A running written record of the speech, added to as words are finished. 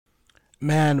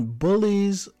Man,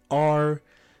 bullies are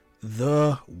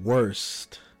the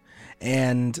worst.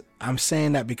 And I'm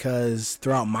saying that because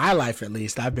throughout my life, at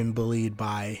least, I've been bullied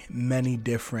by many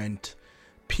different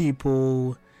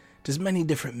people, just many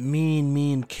different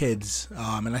mean kids.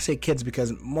 And I say kids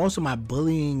because most of my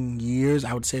bullying years,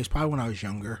 I would say, is probably when I was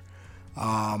younger.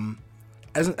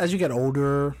 As you get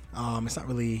older, it's not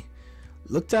really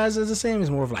looked at as the same.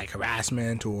 It's more of like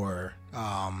harassment or,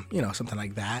 something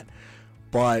like that.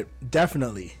 But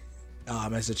definitely,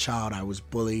 as a child, I was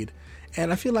bullied.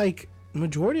 And I feel like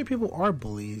majority of people are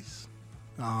bullies,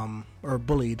 or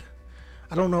bullied.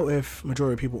 I don't know if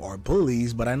majority of people are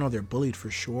bullies, but I know they're bullied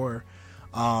for sure.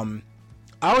 I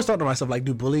always thought to myself, like,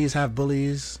 do bullies have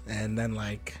bullies? And then,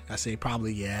 like, I say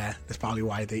probably, yeah. That's probably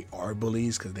why they are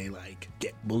bullies, because they, like,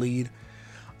 get bullied.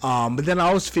 But then I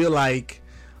always feel like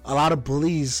a lot of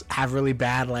bullies have really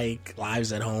bad, like,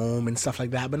 lives at home and stuff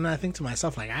like that. But then I think to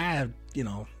myself, like, I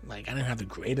didn't have the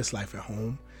greatest life at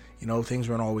home. Things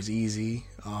weren't always easy.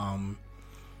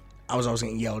 I was always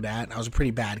getting yelled at. I was a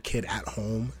pretty bad kid at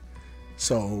home.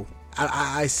 So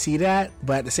I see that,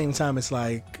 but at the same time, it's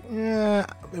like,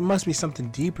 it must be something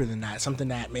deeper than that. Something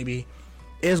that maybe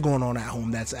is going on at home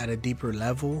that's at a deeper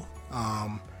level,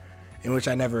 in which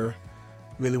I never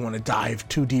really want to dive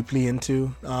too deeply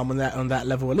into on that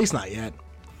level, at least not yet.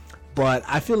 But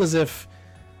I feel as if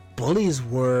bullies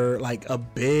were like a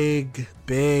big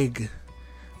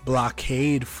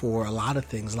blockade for a lot of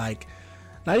things. Like,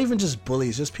 not even just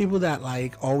bullies, just people that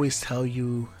like always tell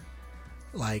you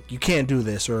like you can't do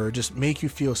this, or just make you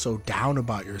feel so down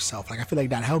about yourself. Like, I feel like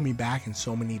that held me back in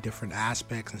so many different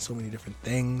aspects and so many different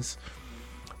things.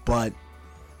 But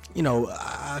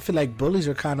I feel like bullies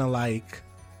are kind of like,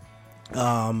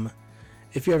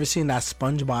 if you ever seen that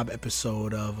SpongeBob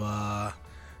episode of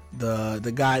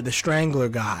the Strangler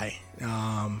guy,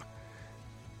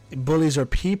 bullies are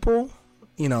people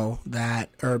that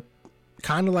are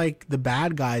kind of like the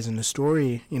bad guys in the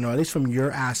story. At least from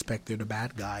your aspect, they're the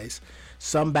bad guys.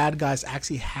 Some bad guys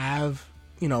actually have,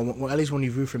 at least when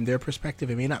you view from their perspective,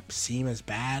 it may not seem as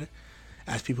bad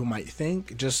as people might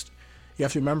think. Just, you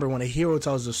have to remember, when a hero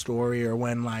tells a story, or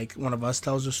when like one of us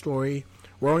tells a story,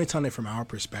 we're only telling it from our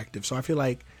perspective. So I feel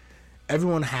like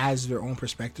everyone has their own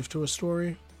perspective to a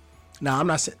story. Now, I'm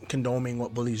not condoning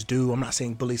what bullies do. I'm not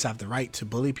saying bullies have the right to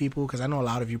bully people, because I know a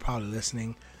lot of you probably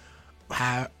listening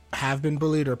have been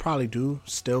bullied, or probably do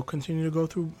still continue to go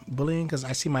through bullying, because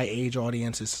I see my age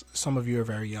audience is, some of you are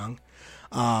very young.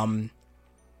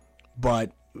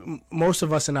 But most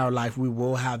of us in our life, we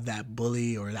will have that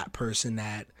bully or that person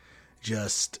that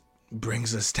just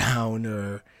brings us down,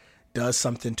 or does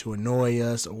something to annoy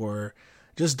us, or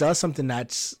just does something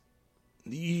that's,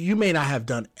 you may not have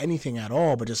done anything at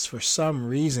all, but just for some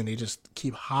reason they just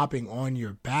keep hopping on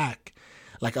your back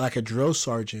like a drill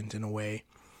sergeant in a way.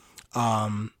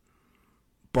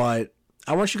 But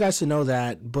I want you guys to know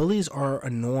that bullies are a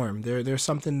norm. They're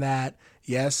something that,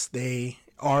 yes, they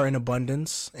are in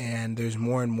abundance, and there's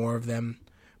more and more of them.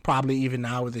 Probably even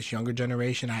now with this younger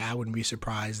generation, I wouldn't be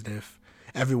surprised if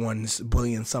everyone's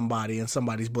bullying somebody and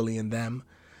somebody's bullying them.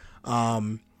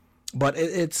 But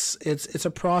it's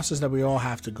a process that we all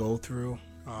have to go through,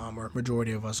 or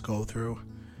majority of us go through.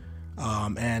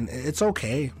 And it's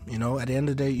okay. At the end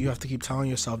of the day, you have to keep telling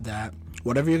yourself that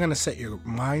whatever you're going to set your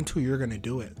mind to, you're going to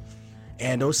do it.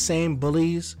 And those same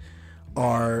bullies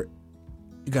are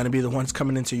going to be the ones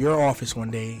coming into your office one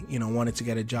day, wanting to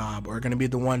get a job, or going to be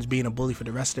the ones being a bully for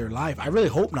the rest of their life. I really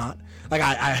hope not. Like,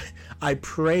 I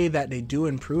pray that they do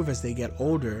improve as they get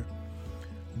older,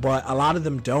 but a lot of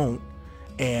them don't.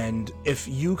 And if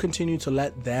you continue to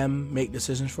let them make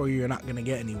decisions for you, you're not going to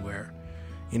get anywhere.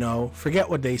 Forget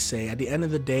what they say. At the end of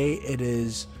the day, it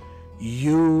is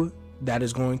you that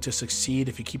is going to succeed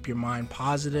if you keep your mind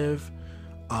positive.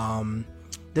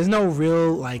 There's no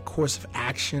real like course of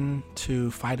action to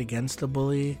fight against a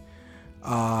bully.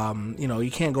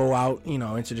 You can't go out,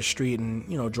 into the street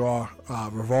and, draw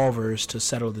revolvers to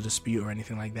settle the dispute or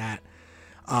anything like that.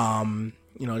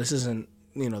 This isn't,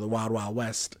 the Wild Wild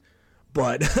West.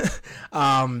 But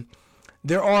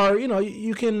there are,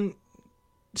 you can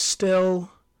still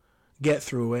get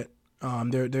through it.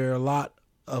 There are a lot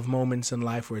of moments in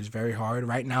life where it's very hard.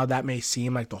 Right now, that may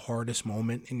seem like the hardest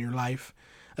moment in your life,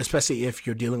 especially if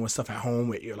you're dealing with stuff at home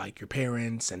with your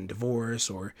parents and divorce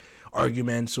or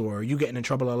arguments, or you getting in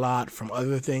trouble a lot from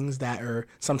other things that are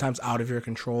sometimes out of your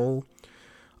control.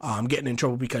 Getting in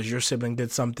trouble because your sibling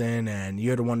did something and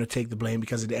you're the one to take the blame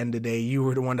because at the end of the day, you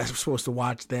were the one that's supposed to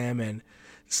watch them and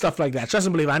stuff like that. Trust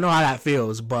and believe, I know how that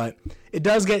feels, but it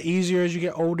does get easier as you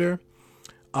get older.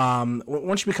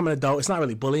 Once you become an adult, it's not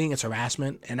really bullying, it's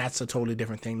harassment, and that's a totally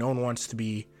different thing. No one wants to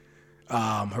be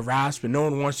harass, but no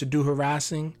one wants to do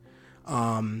harassing.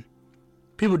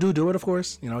 People do it, of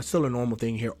course. You know, it's still a normal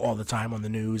thing here all the time on the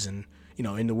news and, you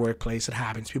know, in the workplace. It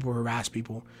happens. People harass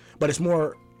people. But it's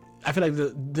more, I feel like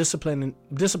the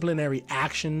disciplinary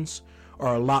actions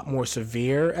are a lot more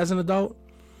severe as an adult.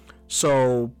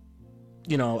 So,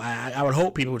 you know, I would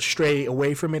hope people would stray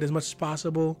away from it as much as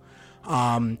possible.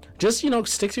 Just, you know,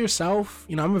 stick to yourself.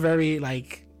 You know, I'm a very,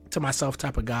 like, to myself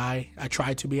type of guy. I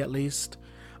try to be, at least.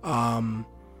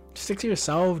 Stick to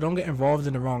yourself. Don't get involved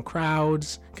in the wrong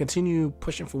crowds. Continue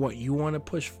pushing for what you want to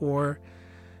push for.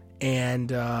 And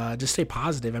just stay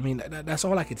positive. I mean, that's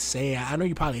all I could say. I know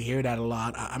you probably hear that a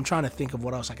lot. I'm trying to think of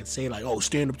what else I could say. Like, oh,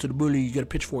 stand up to the bully. You get a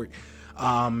pitchfork.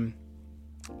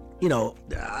 You know,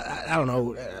 I don't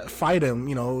know. Fight him.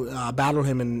 You know, battle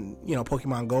him in, you know,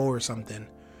 Pokemon Go or something.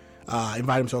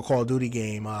 Invite him to a Call of Duty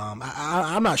game.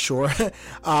 I'm not sure.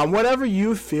 Whatever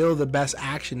you feel the best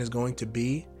action is going to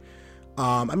be.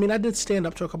 I mean, I did stand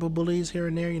up to a couple of bullies here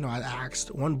and there. You know, I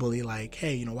asked one bully, like,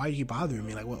 hey, you know, why are you bothering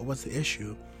me? Like, what's the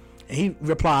issue? And he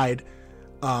replied,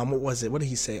 what was it? What did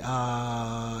he say?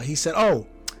 He said, oh,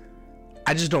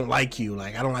 I just don't like you.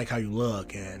 Like, I don't like how you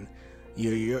look. And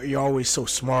you're always so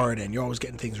smart and you're always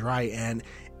getting things right. And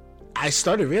I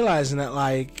started realizing that,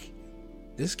 like,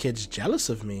 this kid's jealous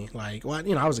of me. Like, well,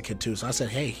 you know, I was a kid too. So I said,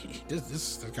 hey,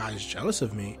 this guy's jealous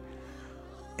of me.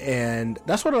 And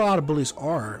that's what a lot of bullies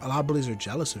are. A lot of bullies are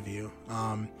jealous of you.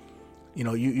 You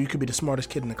know, you could be the smartest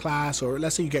kid in the class, or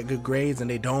let's say you get good grades and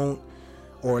they don't,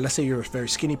 or let's say you're a very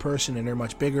skinny person and they're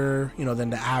much bigger, you know, than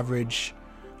the average,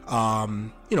 you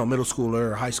know, middle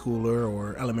schooler or high schooler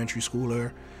or elementary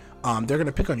schooler. They're going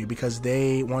to pick on you because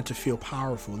they want to feel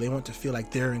powerful. They want to feel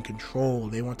like they're in control.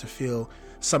 They want to feel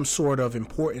some sort of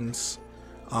importance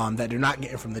that they're not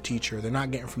getting from the teacher. They're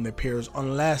not getting from their peers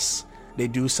unless they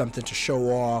do something to show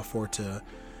off or to,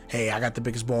 hey, I got the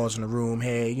biggest balls in the room.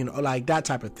 Hey, you know, like that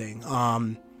type of thing.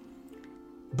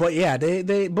 But yeah,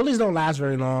 they bullies don't last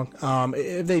very long.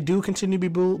 If they do continue to be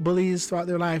bullies throughout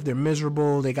their life, they're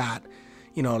miserable. They got,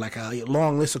 you know, like a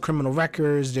long list of criminal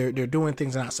records. They're doing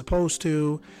things they're not supposed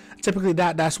to. Typically,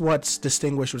 that's what's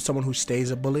distinguished with someone who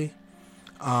stays a bully.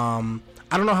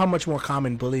 I don't know how much more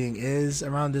common bullying is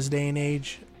around this day and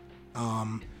age.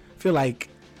 I feel like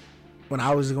when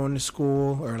I was going to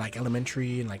school, or like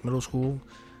elementary and like middle school,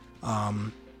 I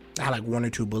had like one or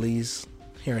two bullies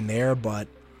here and there. But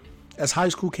as high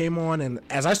school came on and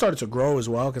as I started to grow as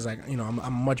well, because, like, you know,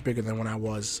 I'm much bigger than when I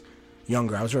was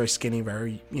younger. I was very skinny,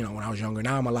 very, you know, when I was younger.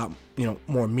 Now I'm a lot, you know,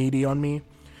 more meaty on me.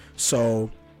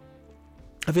 So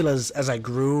I feel as I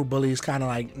grew, bullies kind of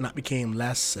like not became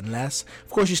less and less. Of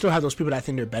course, you still have those people that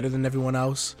think they're better than everyone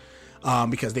else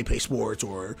because they play sports,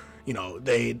 or, you know,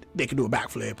 they can do a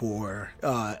backflip, or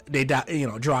they you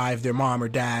know, drive their mom or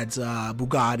dad's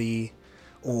Bugatti,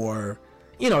 or,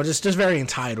 you know, just very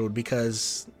entitled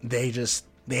because they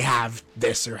have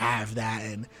this or have that.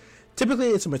 And typically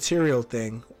it's a material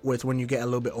thing with when you get a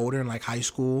little bit older in like high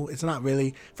school. It's not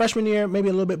really freshman year, maybe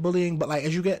a little bit bullying, but like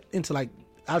as you get into like,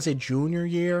 I would say junior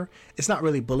year, it's not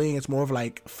really bullying. It's more of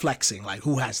like flexing, like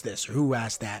who has this or who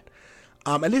has that.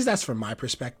 At least that's from my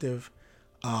perspective.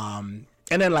 And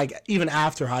then like even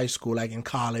after high school, like in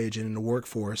college and in the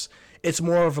workforce, it's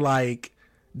more of like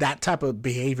that type of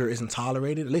behavior isn't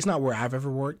tolerated, at least not where I've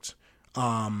ever worked.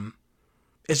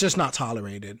 It's just not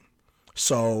tolerated.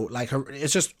 So like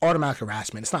it's just automatic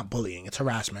harassment. It's not bullying, it's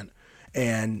harassment.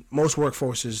 And most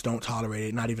workforces don't tolerate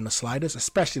it, not even the slightest,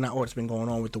 especially not what's been going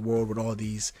on with the world with all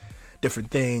these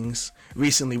different things.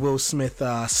 Recently, Will Smith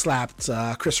slapped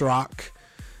Chris Rock.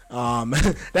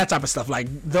 That type of stuff. Like,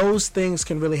 those things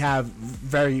can really have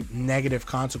very negative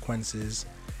consequences.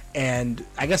 And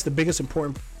I guess the biggest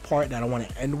important part that I want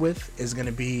to end with is going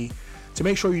to be to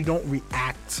make sure you don't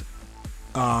react.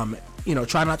 You know,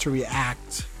 try not to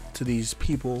react to these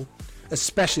people,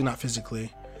 especially not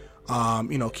physically.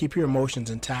 You know, keep your emotions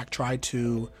intact. Try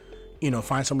to, you know,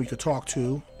 find someone you could talk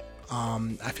to.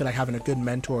 I feel like having a good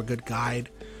mentor, a good guide,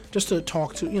 just to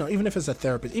talk to, you know, even if it's a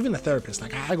therapist, even a therapist,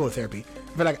 like I go to therapy.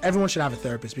 I feel like everyone should have a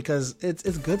therapist because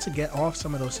it's good to get off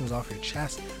some of those things off your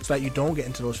chest so that you don't get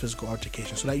into those physical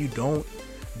altercations, so that you don't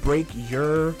break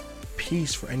your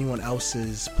peace for anyone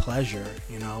else's pleasure,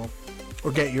 you know,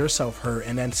 or get yourself hurt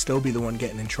and then still be the one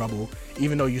getting in trouble,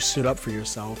 even though you stood up for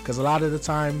yourself. Because a lot of the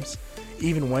times,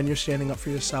 even when you're standing up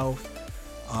for yourself,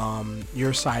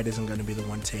 your side isn't going to be the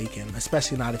one taken,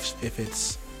 especially not if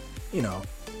it's, you know,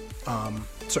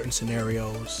 certain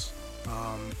scenarios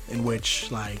in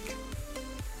which, like,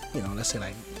 you know, let's say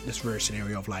like this rare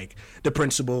scenario of like the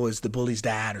principal is the bully's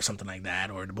dad or something like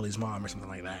that, or the bully's mom or something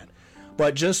like that.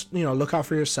 But just, you know, look out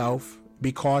for yourself,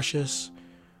 be cautious,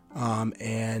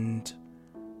 and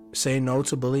say no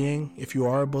to bullying. If you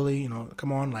are a bully,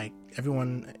 come on, like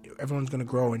everyone's gonna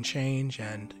grow and change,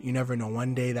 and you never know.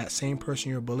 One day that same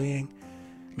person you're bullying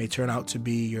may turn out to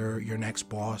be your next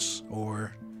boss,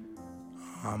 or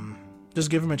just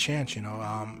give them a chance. You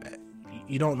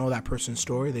don't know that person's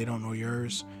story; they don't know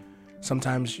yours.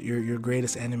 Sometimes your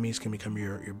greatest enemies can become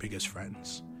your biggest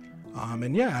friends.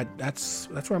 And yeah, that's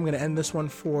where I'm gonna end this one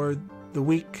for the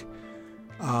week.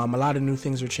 A lot of new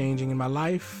things are changing in my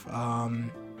life,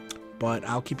 but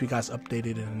I'll keep you guys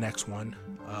updated in the next one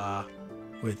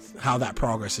with how that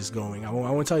progress is going. I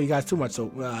won't tell you guys too much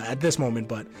at this moment,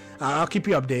 but I'll keep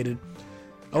you updated.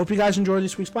 I hope you guys enjoyed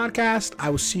this week's podcast. I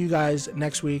will see you guys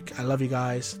next week. I love you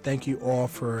guys. Thank you all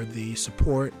for the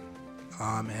support,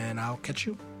 and I'll catch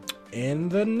you in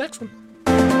the next one.